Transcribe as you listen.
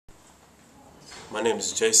My name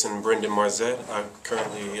is Jason Brendan Marzette. I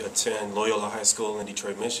currently attend Loyola High School in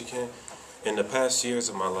Detroit, Michigan. In the past years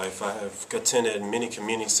of my life, I have attended many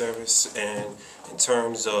community service, and in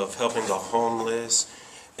terms of helping the homeless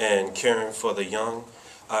and caring for the young,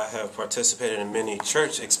 I have participated in many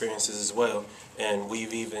church experiences as well, and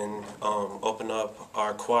we've even opened up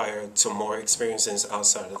our choir to more experiences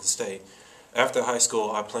outside of the state. After high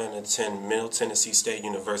school, I plan to attend Middle Tennessee State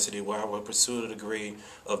University, where I will pursue a degree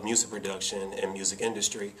of music production and music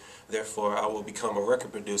industry. Therefore, I will become a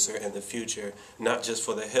record producer in the future, not just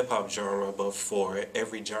for the hip-hop genre, but for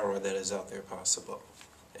every genre that is out there possible.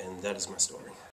 And that is my story.